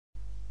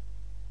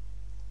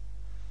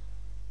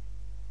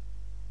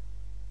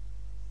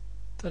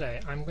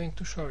Today I'm going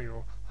to show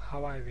you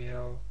how I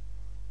will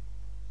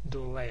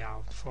do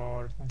layout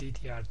for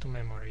DDR2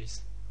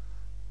 memories,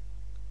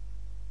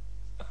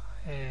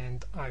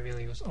 and I will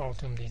use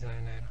Altium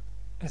Designer.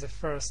 As a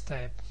first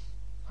step,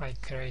 I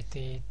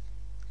created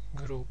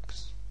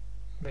groups,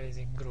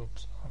 basic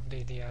groups of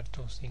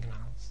DDR2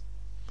 signals,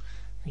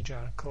 which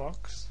are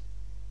clocks,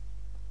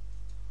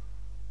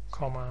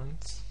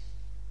 commands,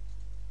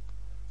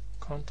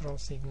 control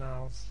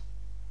signals,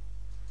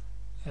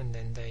 and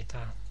then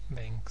data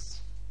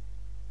banks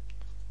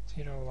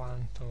 0,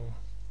 1, 2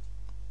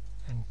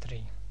 and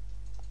 3.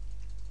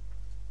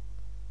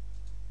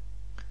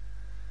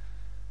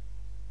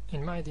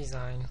 In my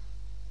design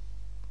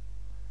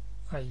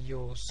I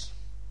use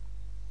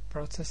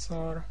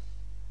processor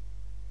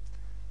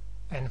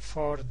and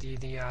 4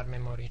 DDR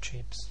memory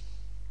chips,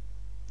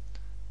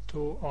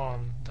 2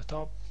 on the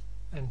top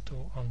and 2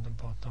 on the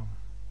bottom.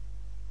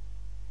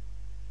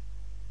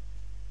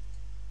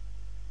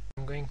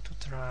 I'm going to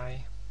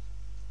try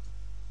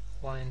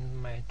line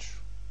match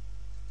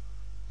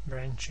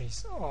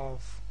branches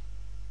of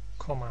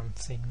command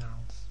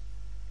signals.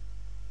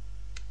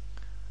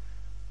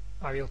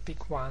 I will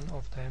pick one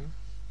of them,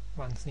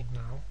 one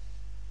signal,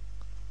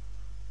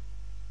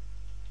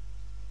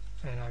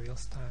 and I will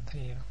start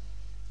here.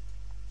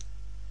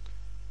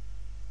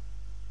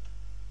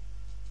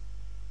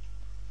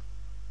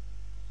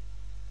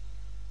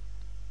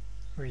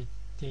 With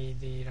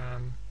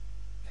DRAM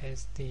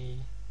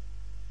SDWE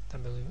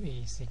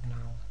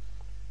signal.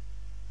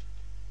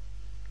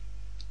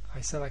 I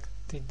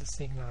selected the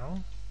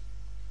signal,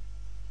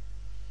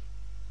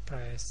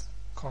 press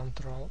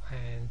Ctrl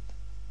and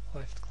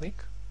left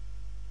click,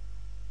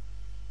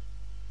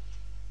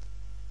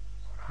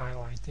 or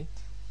highlight it,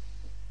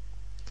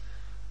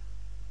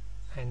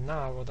 and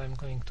now what I'm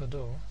going to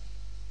do,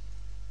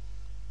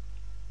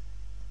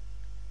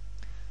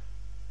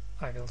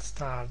 I will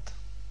start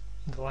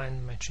the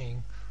line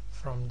matching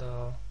from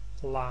the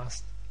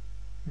last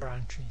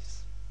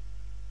branches.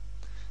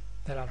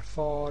 There are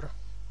 4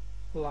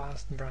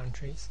 last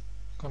branches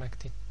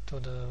connected to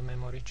the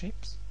memory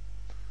chips.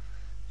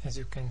 As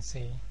you can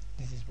see,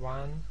 this is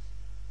 1,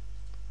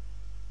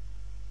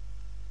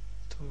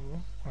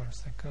 2 or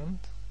second,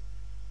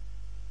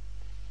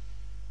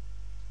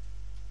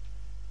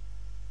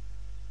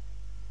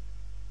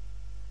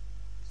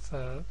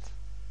 third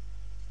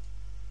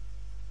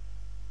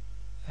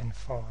and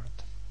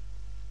fourth.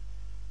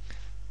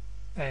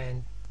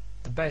 And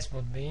the best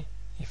would be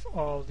if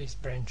all these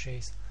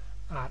branches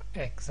are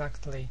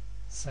exactly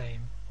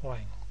same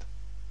length.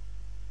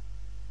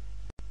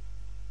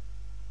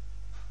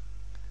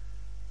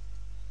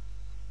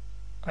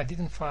 I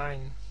didn't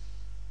find,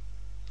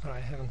 or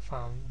I haven't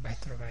found, a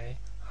better way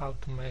how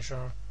to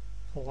measure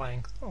the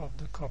length of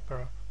the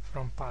copper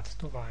from path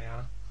to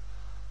via.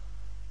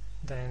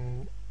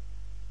 Then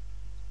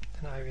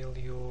I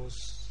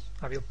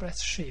will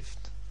press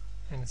Shift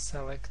and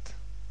select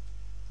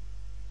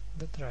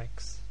the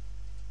tracks,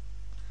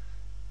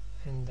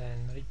 and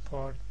then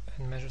report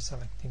and measure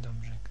selected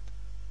object.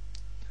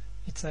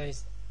 It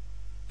says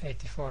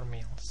 84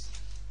 mils.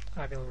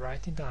 I will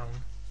write it down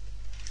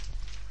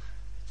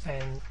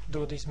and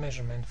do this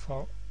measurement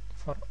for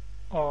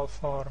all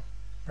 4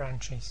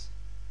 branches.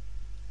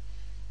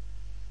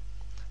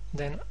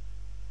 Then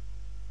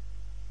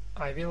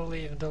I will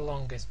leave the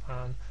longest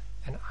one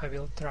and I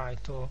will try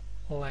to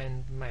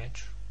line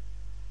match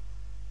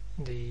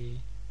the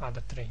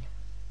other 3.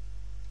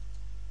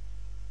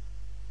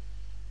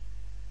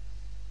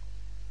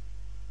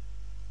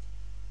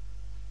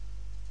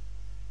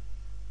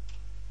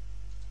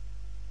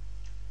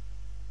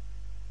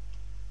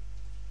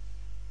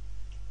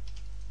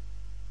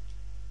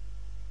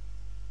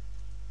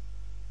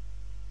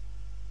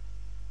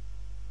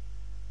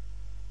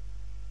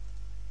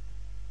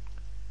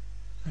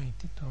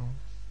 It all.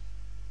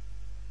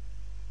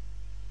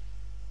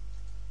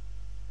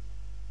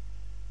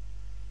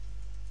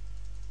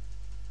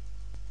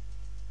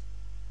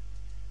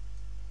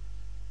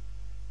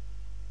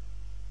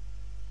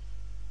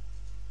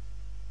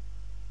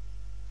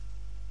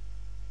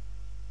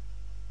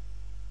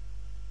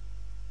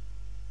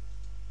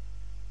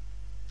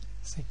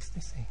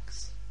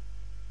 $66.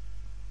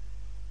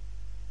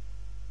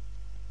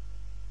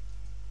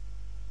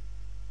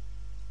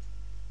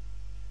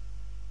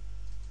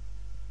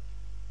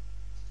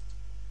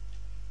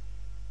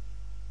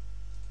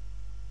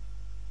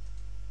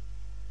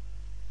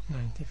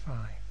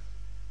 $95.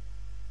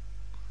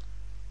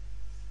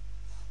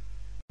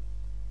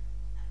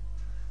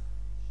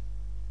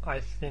 I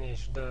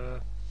finished the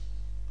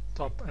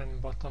top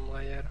and bottom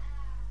layer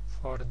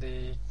for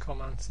the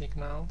command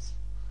signals,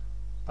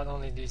 but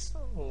only this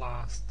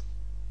last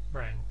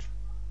branch.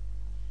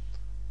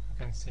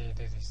 You can see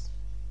this is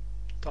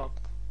top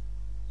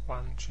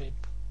 1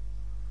 chip,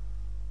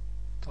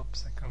 top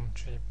 2nd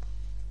chip,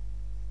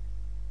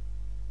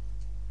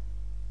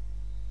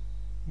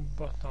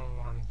 bottom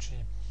 1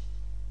 chip,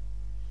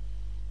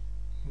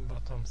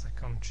 bottom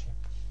 2nd chip.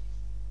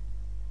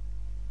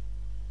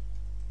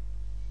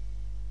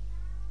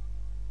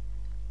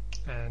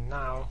 And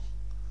now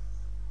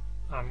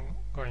I'm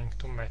going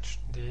to match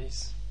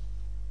this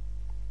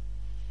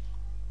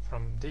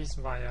from this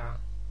via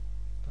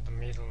to the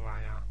middle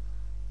via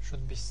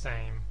should be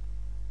same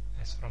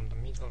as from the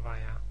middle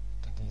via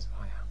to this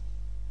via.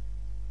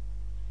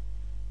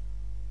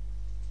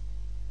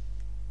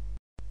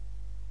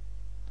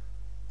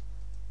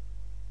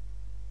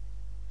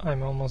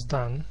 I'm almost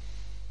done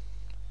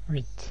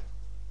with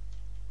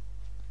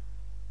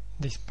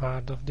this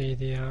part of the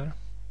DDR.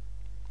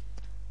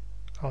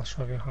 I'll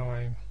show you how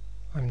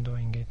I'm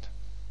doing it.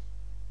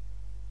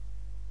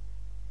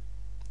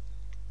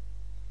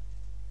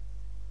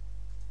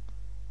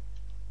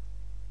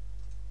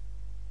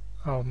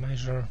 I'll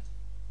measure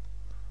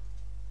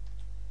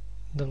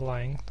the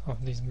length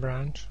of this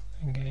branch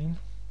again.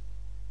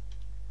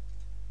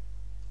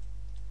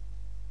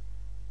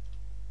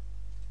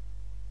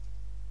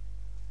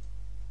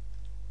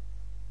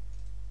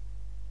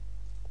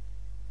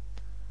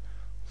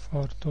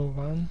 Four to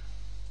one.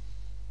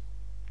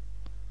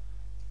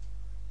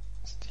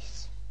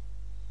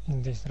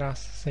 In this RAS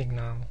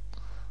signal,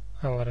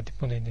 I already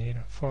put it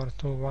here.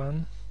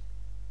 421.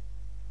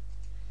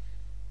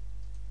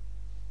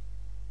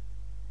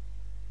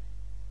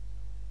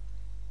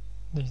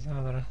 This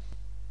other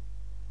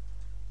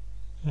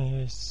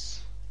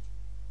is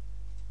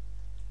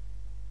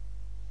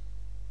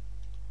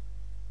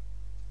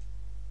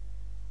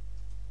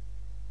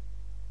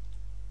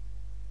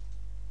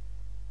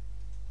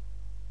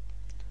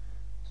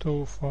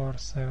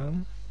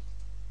 247.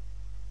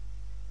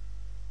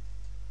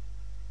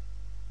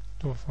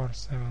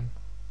 247.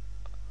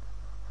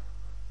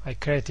 I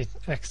created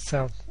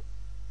Excel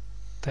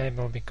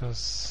table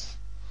because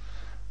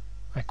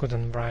I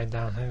couldn't write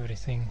down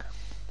everything.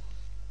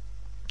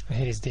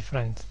 Here is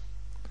different.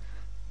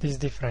 This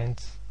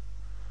difference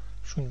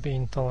should be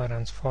in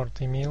tolerance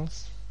 40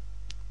 mils.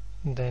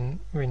 Then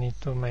we need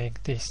to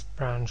make this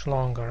branch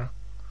longer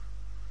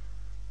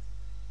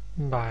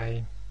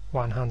by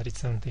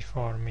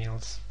 174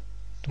 mils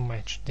to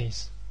match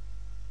this.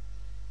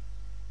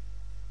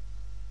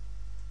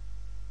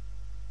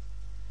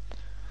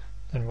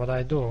 Then what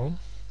I do,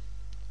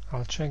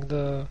 I'll check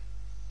the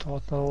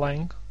total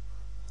length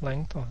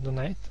of the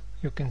net.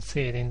 You can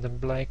see it in the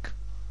black.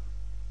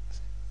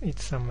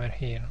 It's somewhere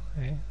here.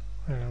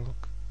 Have a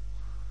look.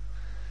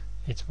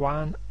 It's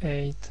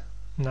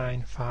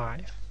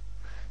 1895.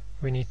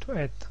 We need to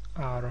add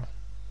our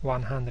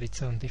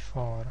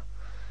 174.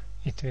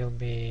 It will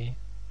be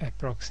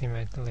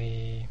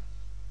approximately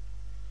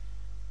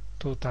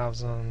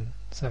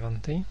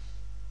 2070.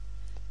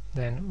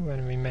 Then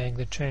when we make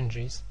the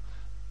changes,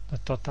 the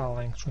total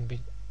length should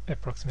be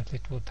approximately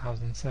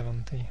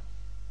 2070.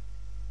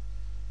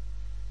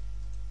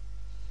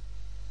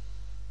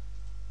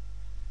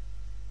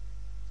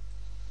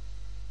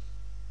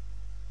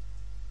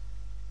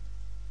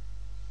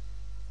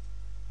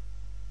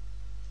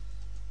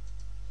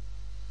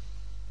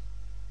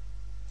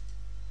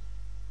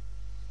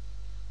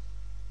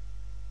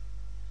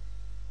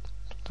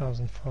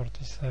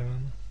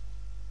 $1,047.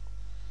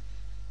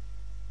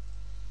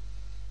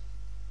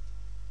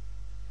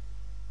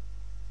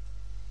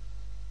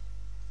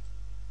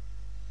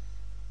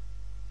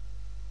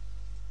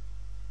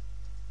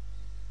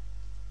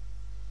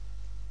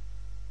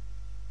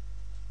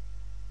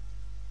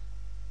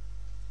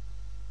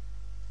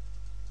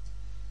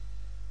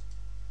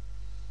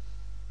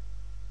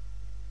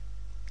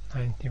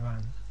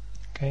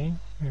 Okay,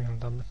 we will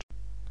double check.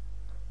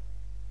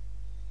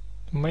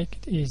 To make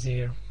it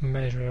easier,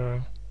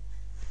 measure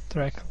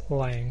track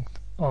length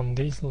on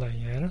this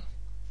layer.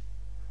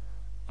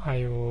 I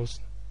use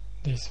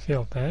this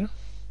filter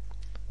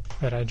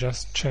where I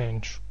just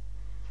change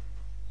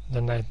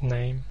the net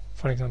name.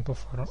 For example,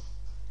 for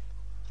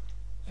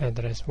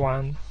address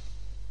 1,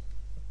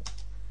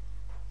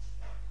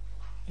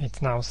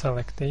 it's now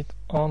selected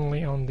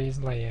only on this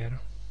layer,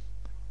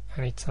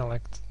 and it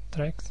selects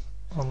tracks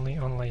only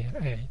on layer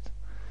 8,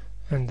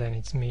 and then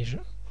it's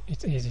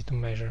easy to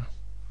measure.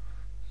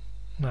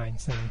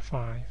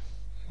 975.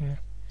 Yeah.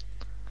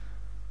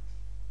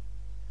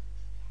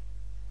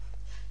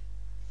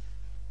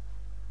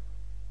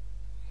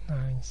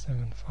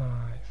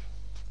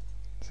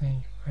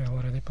 See, I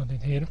already put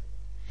it here.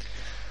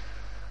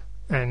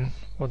 And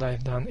what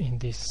I've done in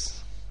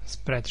this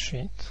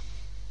spreadsheet,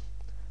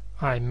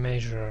 I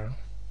measure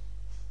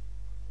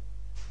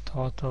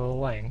total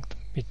length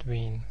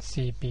between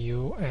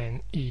CPU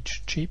and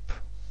each chip,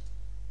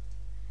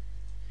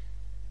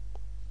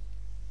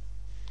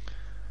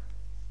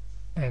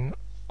 and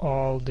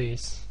all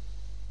these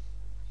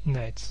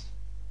nets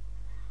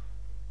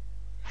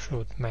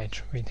should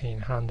match within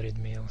 100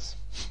 mils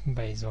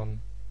based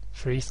on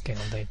Freescale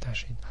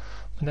datasheet.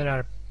 But there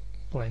are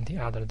plenty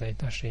other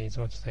datasheets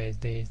what says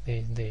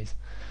this.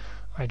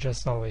 I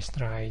just always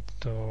try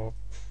to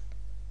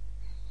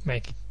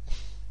make it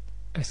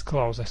as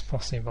close as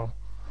possible,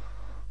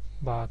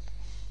 but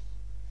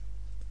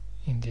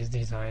in this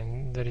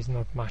design there is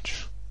not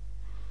much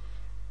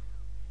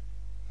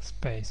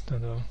space to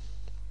do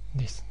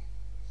this,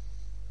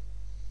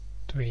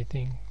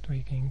 tweaking.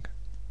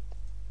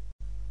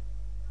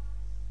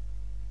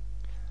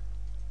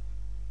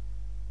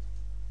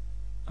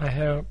 I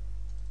have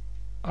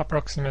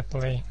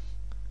approximately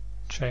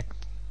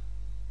checked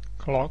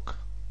clock,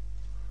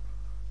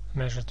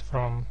 measured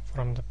from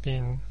the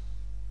pin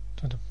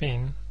to the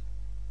pin,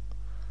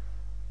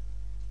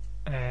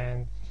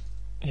 and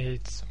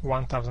it's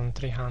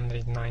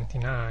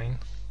 1399,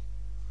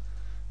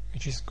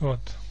 which is good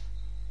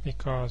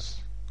because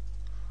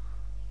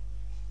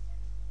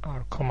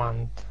our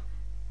command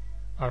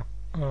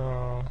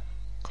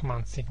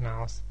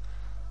signals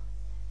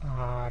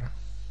are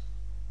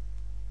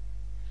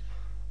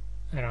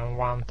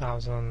around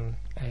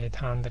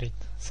 1800,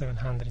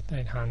 700,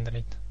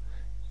 800.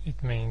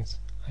 It means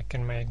I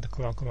can make the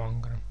clock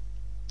longer.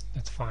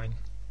 That's fine.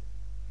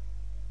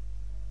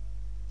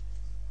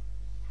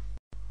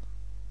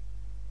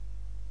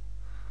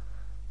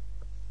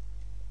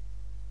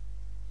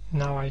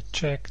 Now I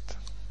checked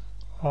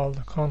all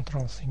the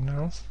control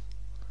signals.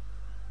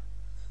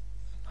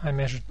 I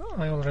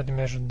already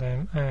measured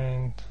them,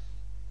 and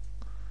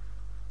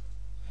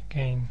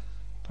again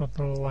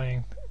total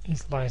length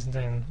is less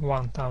than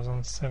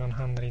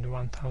 1700,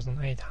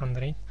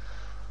 1800.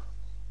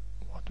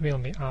 What will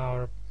be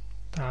our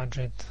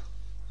target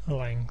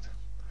length?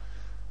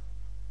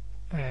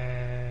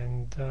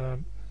 And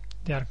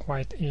they are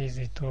quite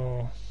easy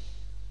to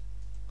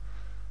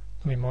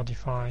be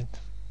modified.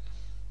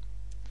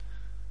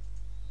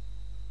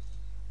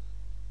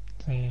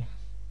 See,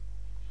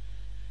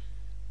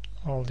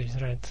 all this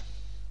red,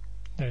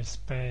 there is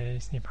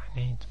space if I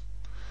need,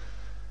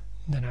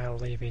 then I'll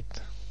leave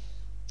it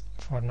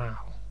for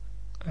now.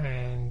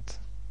 And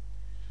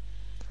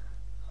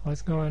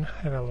let's go and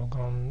have a look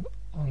on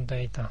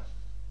data.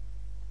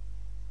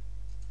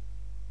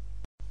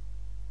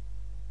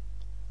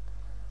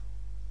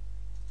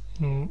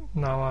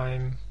 Now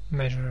I'm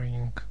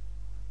measuring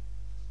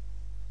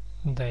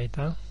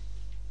data.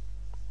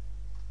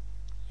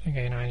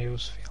 Again I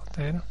use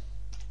filter.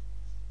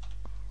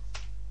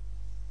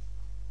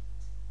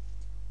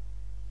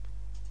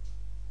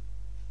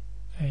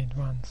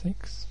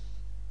 .816.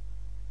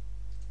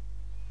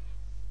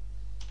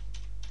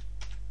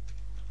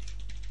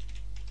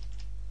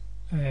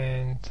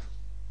 And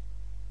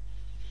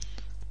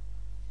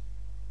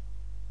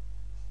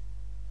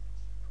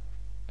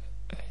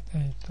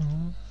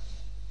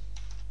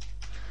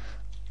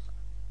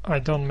I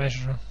don't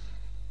measure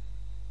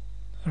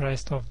the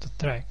rest of the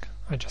track.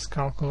 I just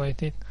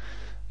calculate it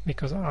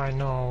because I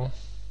know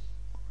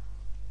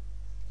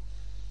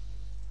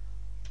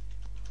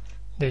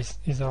this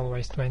is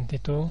always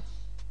 22,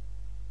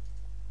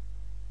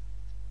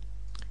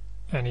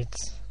 and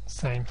it's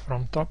same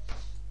from top,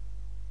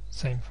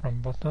 same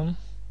from bottom.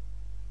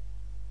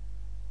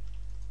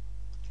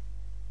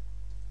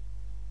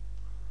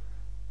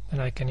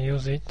 Then I can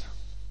use it,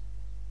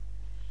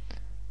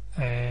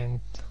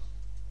 and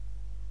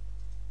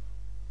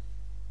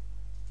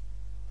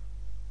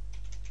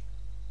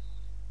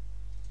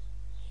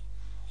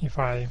if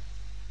I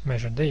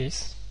measure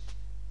this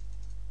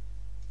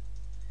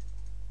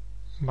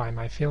by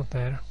my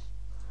filter,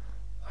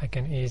 I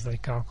can easily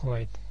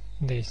calculate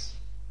this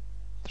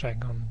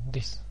track on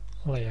this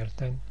layer.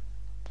 Then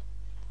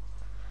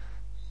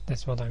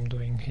that's what I'm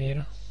doing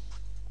here,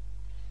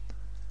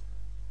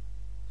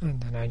 and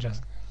then I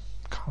just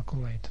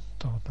calculate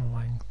total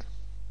length.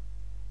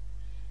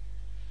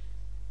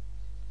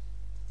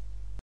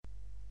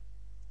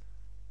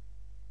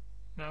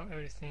 Now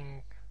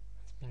everything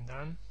has been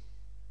done.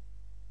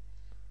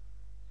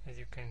 As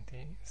you can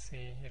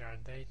see, here are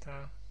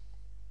data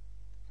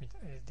with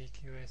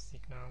SDQS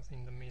signals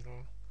in the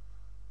middle,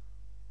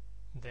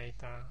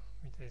 data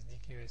with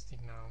SDQS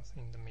signals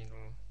in the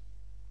middle,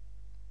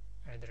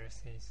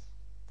 addresses,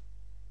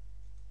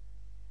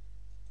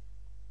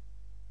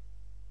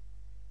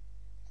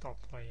 top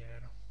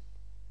layer,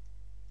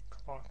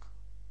 clock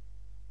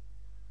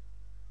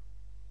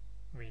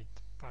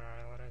with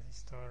parallel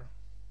resistor,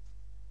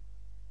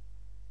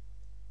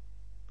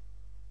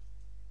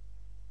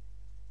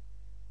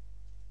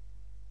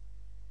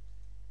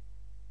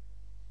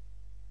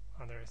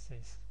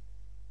 addresses,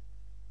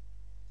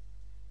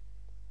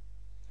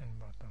 and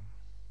bottom.